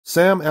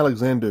Sam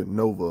Alexander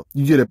Nova.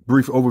 You get a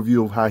brief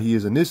overview of how he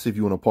is in this. If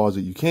you want to pause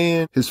it, you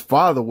can. His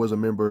father was a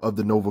member of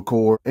the Nova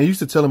Corps and used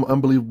to tell him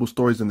unbelievable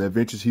stories and the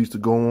adventures he used to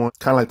go on,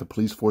 kind of like the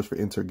police force for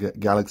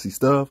intergalaxy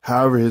stuff.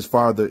 However, his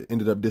father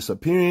ended up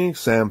disappearing.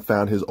 Sam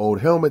found his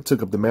old helmet,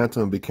 took up the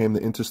mantle, and became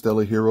the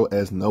interstellar hero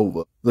as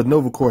Nova. The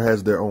Nova Corps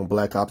has their own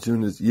black ops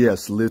units,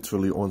 yes,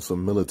 literally on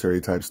some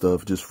military type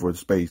stuff just for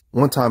space.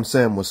 One time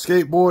Sam was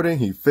skateboarding,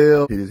 he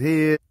fell, hit his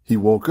head. He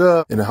woke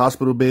up in a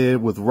hospital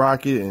bed with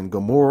Rocket and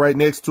Gamora right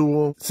next to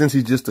him. Since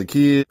he's just a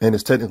kid and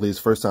it's technically his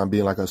first time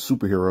being like a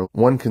superhero,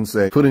 one can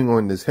say putting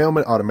on this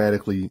helmet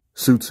automatically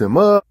suits him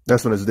up.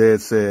 That's when his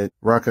dad said,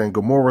 Rocket and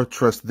Gamora,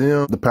 trust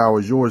them. The power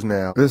is yours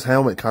now. This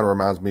helmet kind of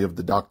reminds me of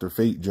the Dr.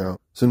 Fate jump.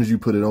 As soon as you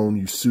put it on,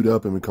 you suit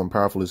up and become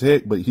powerful as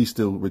heck, but he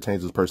still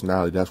retains his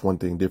personality. That's one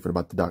thing different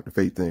about the Dr.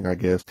 Fate thing, I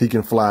guess. He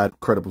can fly at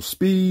incredible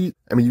speed.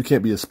 I mean, you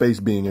can't be a space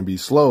being and be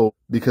slow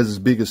because as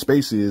big as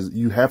space is,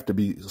 you have to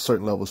be a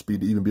certain level of speed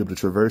to even be able to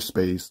traverse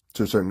space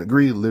to a certain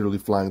degree, literally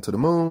flying to the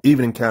moon,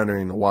 even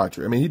encountering the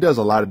Watcher. I mean, he does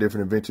a lot of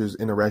different adventures,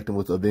 interacting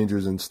with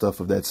Avengers and stuff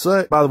of that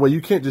sort. By the way,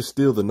 you can't just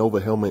steal the Nova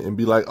helmet and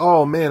be like,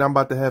 oh man, I'm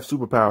about to have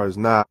superpowers.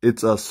 Nah,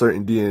 it's a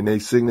certain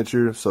DNA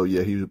signature. So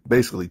yeah, he's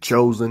basically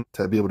chosen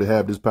to be able to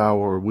have this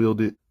power or wield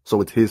it. So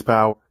it's his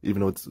power,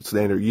 even though it's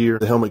standard year.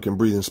 The helmet can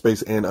breathe in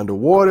space and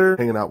underwater,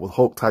 hanging out with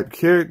Hulk-type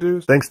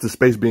characters. Thanks to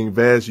space being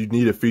vast, you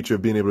need a feature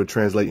of being able to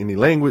translate any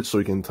language so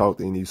you can talk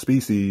to any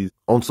species.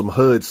 On some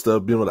HUD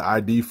stuff, being able to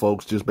ID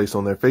folks just based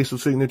on their facial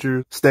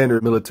signatures.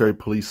 Standard military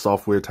police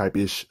software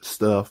type-ish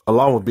stuff.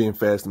 Along with being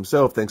fast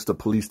himself, thanks to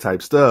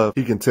police-type stuff,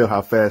 he can tell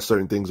how fast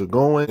certain things are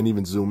going and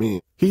even zoom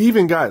in. He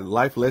even got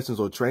life lessons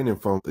or training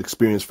from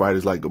experienced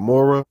fighters like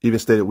Gamora. He even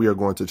stated, we are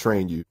going to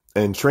train you.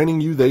 And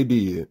training you, they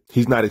did.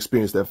 He's not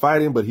experienced at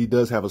fighting, but he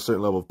does have a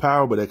certain level of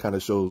power, but that kind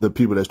of shows the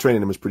people that's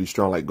training him is pretty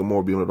strong, like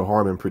Gamora being able to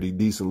harm him pretty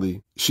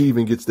decently. She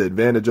even gets the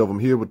advantage of him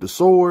here with the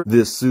sword.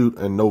 This suit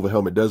and Nova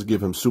helmet does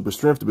give him super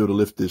strength to be able to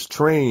lift this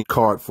train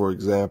cart, for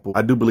example.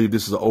 I do believe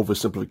this is an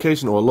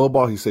oversimplification or a low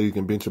ball. He said he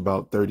can bench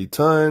about 30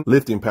 tons.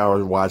 Lifting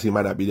power wise, he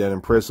might not be that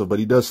impressive, but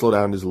he does slow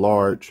down this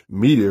large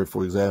meteor,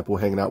 for example,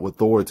 hanging out with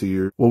Thor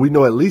here. Well, we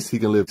know at least he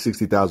can lift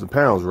 60,000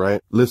 pounds,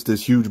 right? Lifts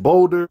this huge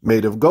boulder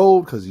made of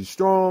gold because he's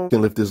strong.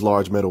 Can lift this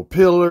large metal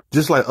pillar.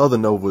 Just like other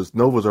Novas,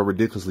 Novas are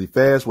ridiculously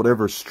fast.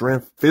 Whatever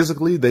strength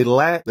physically they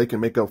lack, they can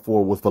make up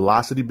for with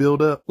velocity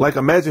buildup. Like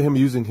imagine him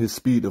using his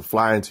speed to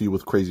fly into you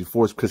with crazy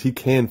force because he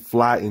can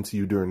fly into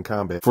you during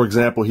combat. For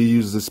example, he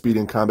uses his speed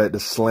in combat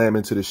to slam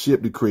into the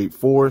ship to create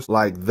force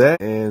like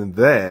that and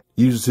that.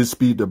 Uses his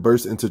speed to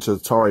burst into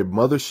Chitauri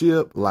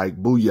mothership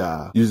like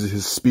Booyah. Uses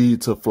his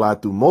speed to fly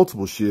through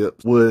multiple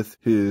ships with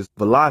his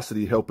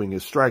velocity helping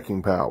his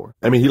striking power.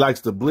 I mean, he likes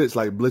to blitz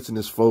like blitzing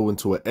his foe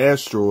into an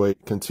asteroid,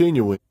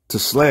 continuing to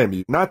slam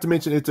you. Not to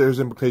mention if there's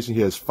implication he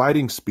has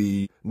fighting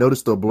speed.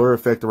 Notice the blur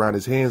effect around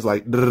his hands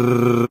like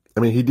I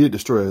mean, he did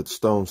destroy a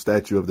stone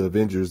statue of the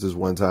Avengers this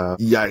one time.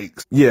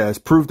 Yikes. Yeah, it's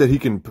proof that he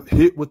can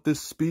hit with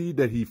this speed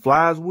that he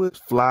flies with.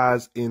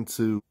 Flies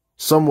into,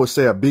 some would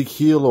say, a big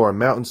hill or a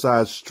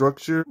mountain-sized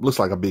structure. Looks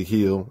like a big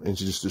hill, and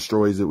she just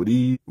destroys it with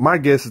ease. My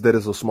guess is that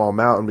it's a small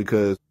mountain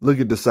because look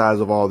at the size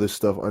of all this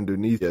stuff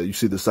underneath. Yeah, you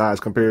see the size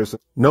comparison.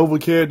 Nova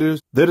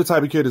characters, they're the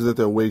type of characters that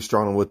they're way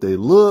stronger than what they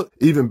look.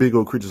 Even big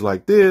old creatures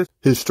like this,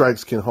 his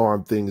strikes can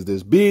harm things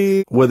this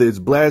big, whether it's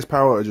blast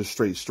power or just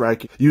straight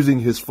striking. Using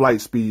his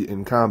flight speed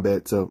in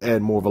combat to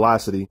add more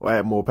velocity or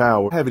add more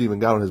power. I haven't even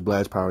got on his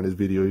blast power in this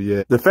video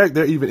yet. The fact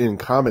they're even in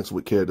comics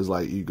with characters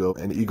like Ego,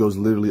 and Ego's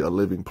literally a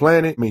living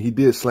planet. I mean, he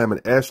did slam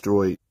an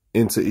asteroid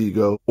into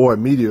Ego or a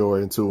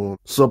meteor into him.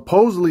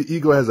 Supposedly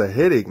Ego has a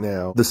headache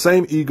now. The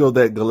same Ego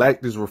that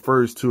Galactus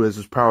refers to as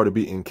his power to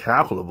be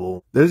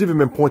incalculable. There's even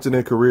been points in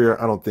their career,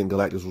 I don't think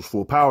Galactus was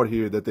full powered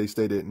here, that they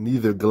stated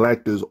neither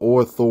Galactus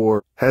or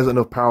Thor has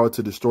enough power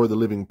to destroy the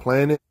living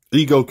planet.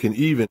 Ego can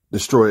even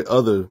destroy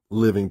other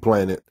living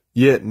planet.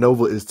 Yet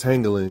Nova is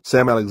tangling,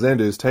 Sam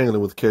Alexander is tangling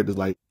with characters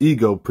like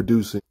Ego,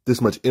 producing this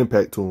much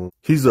impact to him.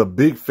 He's a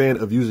big fan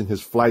of using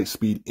his flight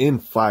speed in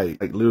fight,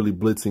 like literally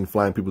blitzing,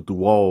 flying people through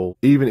walls.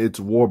 Even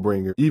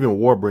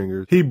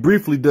Warbringers. He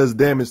briefly does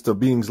damage to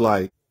beings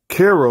like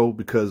Carol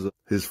because of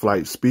his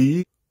flight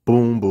speed.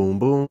 Boom, boom,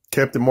 boom.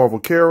 Captain Marvel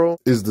Carol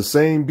is the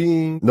same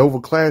being Nova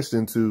clashed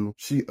into.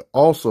 She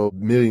also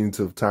millions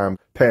of times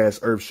past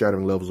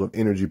earth-shattering levels of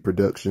energy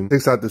production.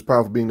 Takes out this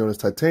powerful being known as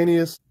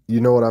Titanius.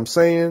 You know what I'm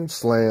saying?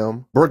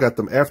 Slam. Bro got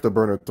them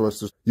afterburner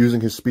thrusters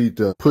using his speed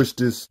to push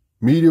this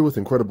meteor with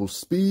incredible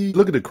speed.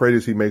 Look at the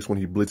craters he makes when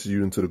he blitzes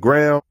you into the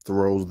ground.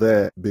 Throws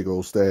that big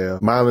old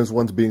staff. Mindless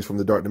ones beings from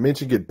the dark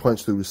dimension get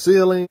punched through the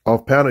ceiling.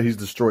 Off panel, he's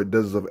destroyed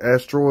dozens of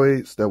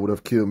asteroids that would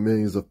have killed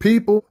millions of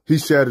people. He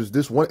shatters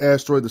this one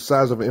asteroid the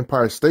size of an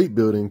Empire State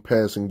Building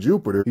passing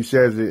Jupiter. He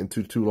shatters it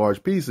into 2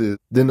 large pieces.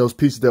 Then those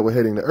pieces that were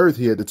heading to Earth,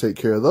 he had to take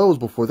care of those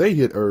before they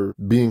hit Earth.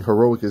 Being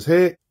heroic as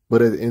heck,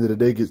 but at the end of the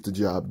day gets the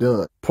job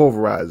done.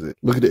 Pulverize it.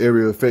 Look at the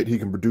area effect he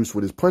can produce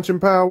with his punching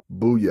power.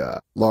 Booyah.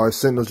 Large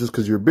sentinels, just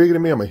because you're bigger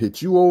than me, I'm gonna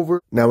hit you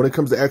over. Now when it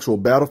comes to actual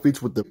battle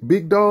feats with the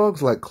big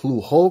dogs like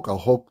Clue Hulk, a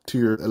Hulk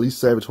tier, at least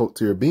Savage Hulk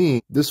tier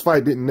being, this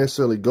fight didn't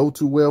necessarily go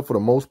too well for the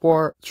most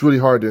part. It's really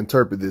hard to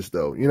interpret this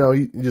though. You know,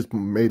 he just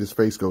made his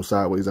face go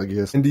sideways, I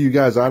guess. And do you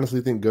guys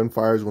honestly think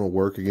gunfire is gonna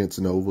work against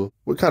Nova?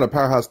 What kind of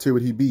powerhouse tier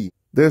would he be?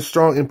 There's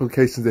strong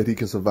implications that he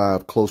can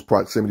survive close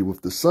proximity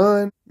with the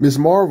sun. Miss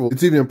Marvel,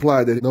 it's even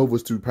implied that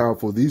Nova's too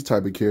powerful for these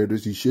type of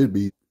characters. He should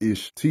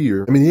be-ish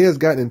tier. I mean, he has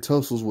gotten in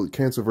tussles with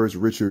Cancerverse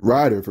Richard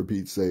Rider, for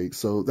Pete's sake,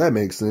 so that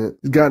makes sense.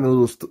 He's gotten in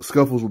little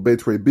scuffles with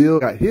Beta Ray Bill,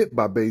 got hit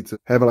by Beta,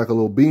 having like a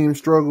little beam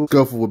struggle,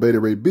 scuffle with Beta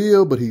Ray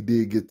Bill, but he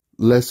did get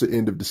lesser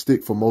end of the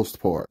stick for most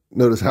part.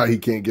 Notice how he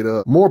can't get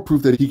up. More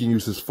proof that he can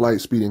use his flight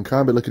speed in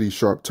combat. Look at these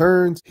sharp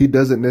turns. He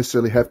doesn't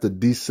necessarily have to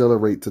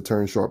decelerate to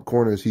turn sharp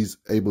corners. He's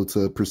able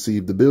to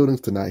perceive the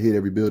buildings, to not hit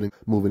every building,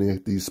 moving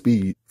at these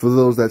speeds. For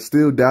those that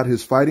still doubt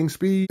his fighting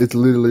speed, it's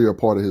literally a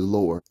part of his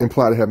lore.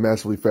 Implied to have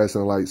massively fast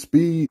and light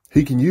speed.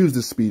 He can use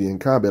this speed in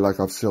combat, like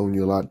I've shown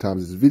you a lot of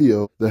times in this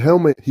video. The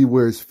helmet he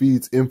wears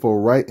feeds info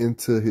right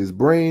into his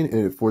brain,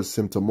 and it forces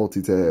him to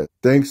multitask.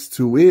 Thanks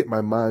to it,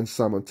 my mind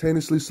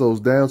simultaneously slows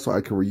down so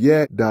I can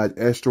react, dodge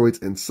asteroids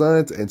and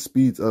suns, and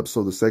speeds up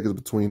so the seconds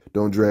between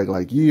don't drag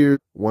like years.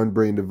 One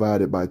brain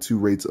divided by 2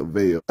 rates of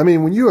veil. I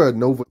mean, when you're a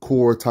Nova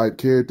core type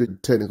character,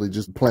 technically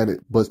just planet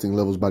busting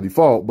levels by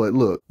default, but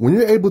look, when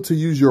you're able to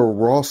use your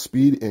raw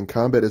speed in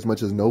combat as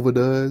much as Nova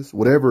does,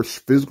 whatever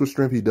physical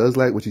strength he does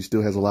lack, which he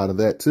still has a lot of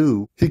that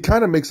too, he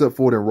kind of makes up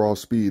for it in raw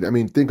speed. I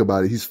mean, think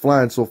about it. He's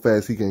flying so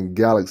fast he can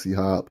galaxy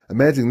hop.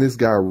 Imagine this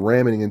guy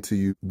ramming into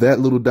you, that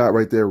little dot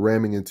right there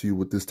ramming into you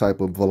with this type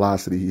of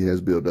velocity he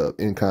has built up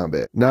in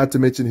combat. Not to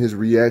mention his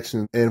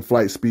reaction and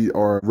flight speed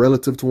are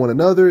relative to one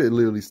another. It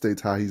literally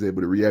states how he's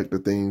able to react to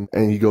things,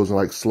 and he goes in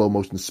like slow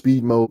motion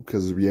speed mode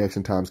because his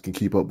reaction times can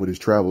keep up with his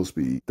travel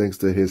speed thanks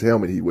to his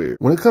helmet he wears.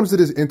 When it comes to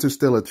this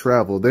interstellar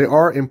travel, they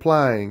are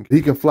implying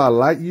he can fly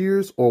light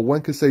years, or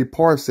one could say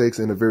parsecs,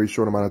 in a very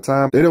short amount of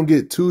time. They don't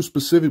get too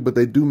specific, but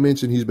they do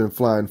mention he's been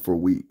flying for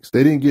weeks.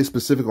 They didn't get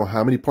specific on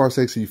how many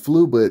parsecs he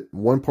flew, but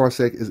 1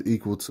 parsec is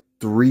equal to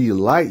 3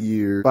 light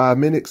years, 5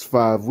 minutes,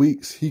 5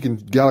 weeks. He can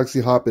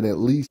galaxy hop in at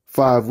least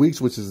 5 weeks,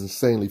 which is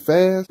insanely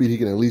fast. He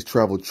can at least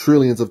travel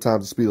trillions of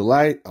times the speed of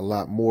light, a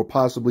lot more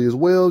possibly as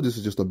well. This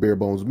is just a bare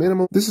bones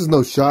minimum. This is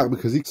no shock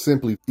because he can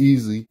simply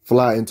easily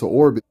fly into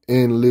orbit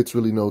in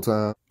literally no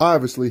time.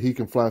 Obviously, he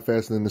can fly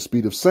faster than the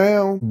speed of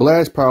sound.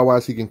 Blast power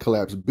wise, he can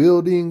collapse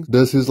buildings,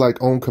 does his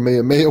like own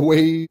Kamehameha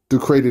wave to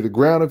crater the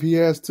ground if he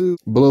has to,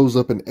 blows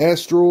up an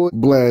asteroid,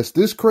 blast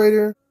this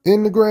crater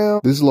in the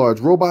ground. This large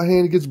robot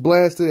hand gets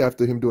blasted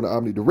after him doing an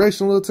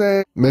omnidirectional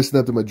attack, messing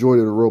up the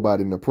majority of the robot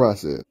in the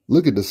process.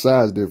 Look at the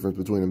size difference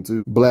between them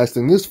two.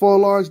 Blasting this far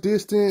large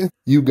distance,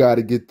 you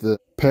gotta get the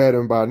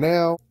pattern by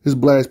now. His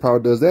blast power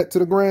does that to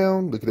the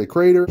ground. Look at that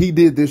crater. He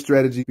did this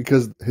strategy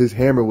because his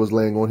hammer was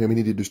laying on him. He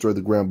needed to destroy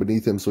the ground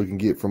beneath him so he can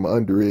get from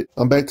under it.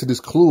 I'm back to this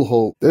Clue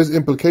Hulk. There's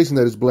implication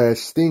that his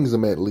blast stings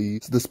him at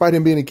least. Despite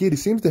him being a kid, he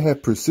seems to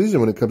have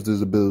precision when it comes to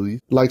his abilities,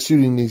 like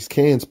shooting these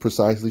cans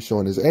precisely,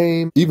 showing his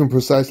aim, even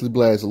precisely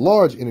blast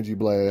large energy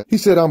blast. He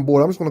said, I'm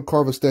bored. I'm just going to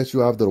carve a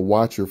statue out of the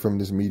Watcher from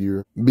this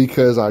meteor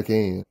because I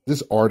can.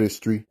 This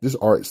artistry, this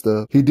art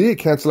stuff. He did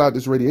cancel out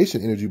this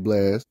radiation energy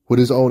blast with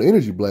his own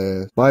energy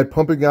blast by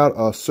pumping out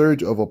a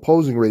surge of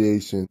opposing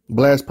radiation.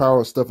 Blast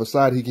power stuff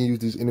aside, he can use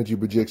this energy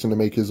projection to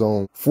make his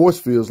own force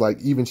fields, like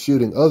even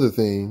shielding other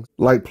things,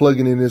 like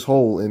plugging in this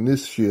hole in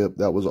this ship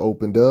that was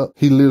opened up.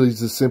 He literally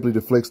just simply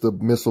deflects the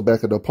missile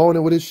back at the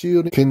opponent with his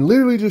shield. Can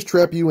literally just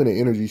trap you in an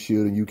energy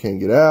shield and you can't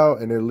get out,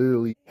 and they're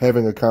literally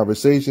having a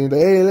conversation.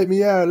 Hey, let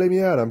me out, let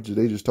me out.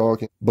 They just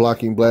talking.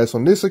 Blocking blasts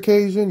on this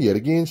occasion, yet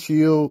again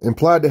shield.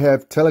 Implied to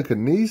have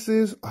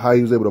telekinesis, how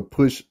he was able to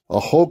push a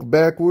Hulk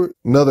backward.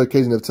 Another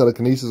occasion of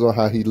telekinesis on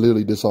how he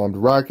literally disarmed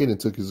Rocket and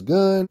took his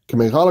gun. Can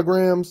make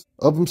holograms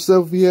of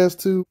himself if he has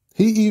to.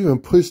 He even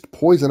pushed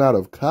poison out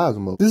of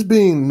Cosmo. This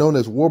being known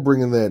as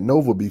Warbringer that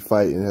Nova be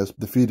fighting has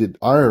defeated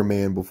Iron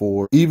Man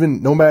before.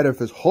 Even no matter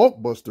if it's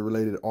Hulkbuster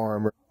related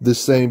armor,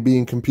 this same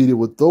being competed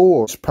with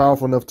Thor. It's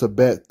powerful enough to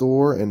bat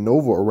Thor and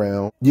Nova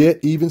around. Yet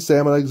even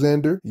Sam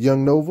Alexander,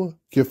 young Nova,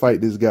 can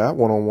fight this guy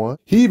one-on-one.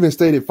 He even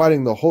stated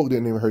fighting the Hulk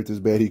didn't even hurt this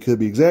bad. He could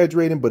be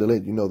exaggerating, but it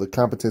let you know the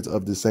competence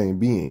of the same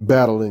being.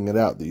 Battling it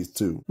out, these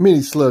two. Mini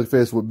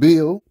slugfest with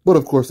Bill, but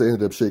of course they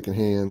ended up shaking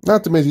hands.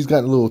 Not to mention he's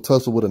gotten a little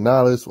tussle with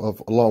Annihilus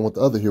along with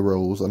the other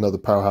heroes, another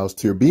powerhouse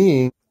tier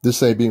being. This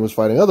same being was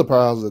fighting other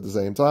powerhouses at the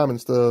same time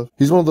and stuff.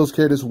 He's one of those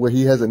characters where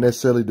he hasn't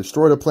necessarily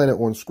destroyed a planet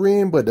on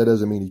screen, but that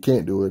doesn't mean he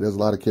can't do it. There's a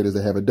lot of characters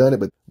that haven't done it,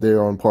 but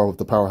they're on par with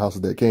the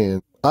powerhouses that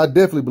can. I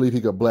definitely believe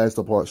he could blast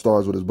apart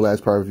stars with his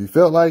blast power if he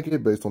felt like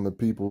it, based on the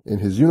people in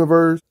his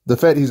universe. The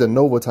fact he's a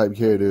Nova type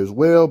character as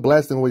well,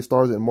 blasting away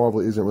stars in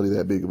Marvel isn't really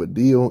that big of a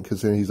deal,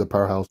 considering he's a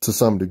powerhouse to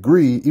some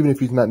degree. Even if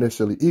he's not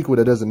necessarily equal,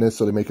 that doesn't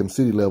necessarily make him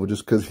city level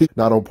just because he's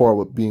not on par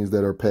with beings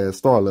that are past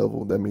star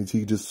level. That means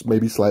he just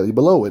maybe slightly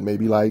below it,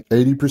 maybe like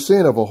 80%,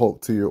 50% of a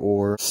Hulk tier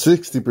or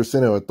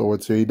 60% of a Thor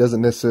tier. He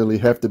doesn't necessarily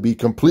have to be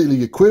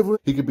completely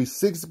equivalent. He could be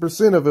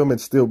 60% of him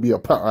and still be a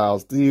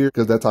powerhouse tier,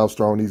 because that's how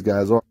strong these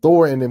guys are.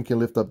 Thor and them can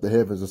lift up the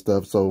heavens and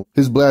stuff. So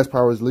his blast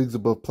power is leagues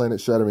above planet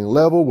shattering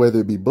level, whether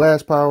it be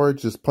blast power,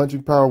 just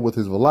punching power with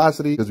his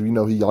velocity, because we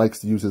know he likes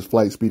to use his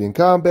flight speed in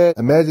combat.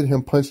 Imagine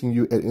him punching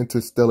you at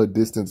interstellar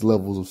distance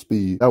levels of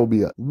speed. That would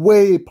be a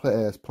way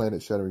past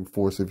planet shattering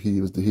force if he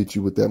was to hit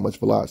you with that much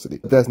velocity.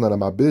 But that's none of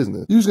my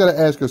business. You just gotta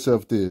ask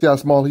yourself this. See how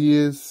small he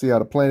is? See how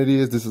the planet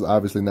is? This is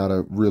obviously not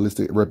a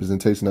realistic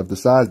representation of the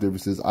size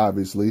differences,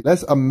 obviously.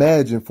 Let's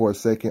imagine for a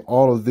second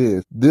all of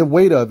this. The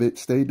weight of it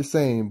stayed the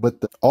same, but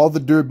all the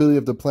durability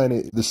of the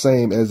planet the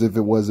same as if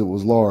it was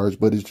large,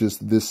 but it's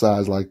just this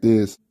size like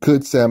this.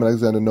 Could Sam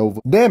Alexander Nova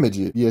damage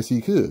it? Yes,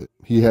 he could.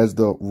 He has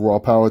the raw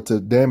power to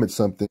damage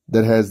something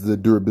that has the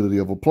durability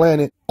of a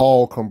planet,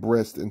 all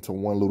compressed into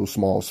one little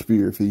small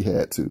sphere if he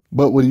had to.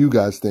 But what do you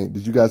guys think?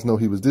 Did you guys know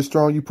he was this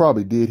strong? You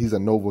probably did. He's a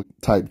Nova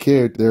type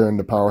character. They're in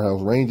the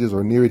powerhouse ranges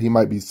or near it. He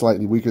might be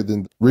slightly weaker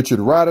than Richard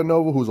Rider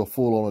Nova, who's a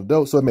full-on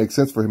adult, so it makes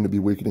sense for him to be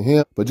weaker than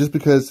him. But just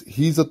because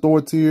he's a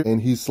Thor tier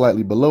and he's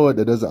slightly below it,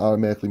 that doesn't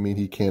automatically mean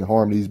he can't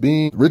harm these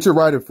beings. Richard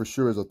Rider for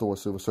sure is a Thor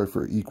Silver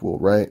Surfer equal,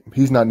 right?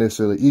 He's not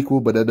necessarily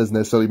equal, but that doesn't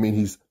necessarily mean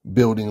he's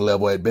building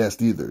level at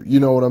best either. You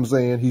know what I'm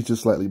saying? He's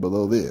just slightly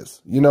below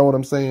this. You know what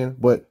I'm saying?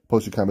 But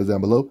post your comments down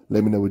below.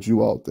 Let me know what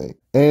you all think.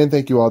 And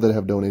thank you all that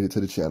have donated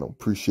to the channel.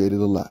 Appreciate it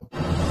a lot.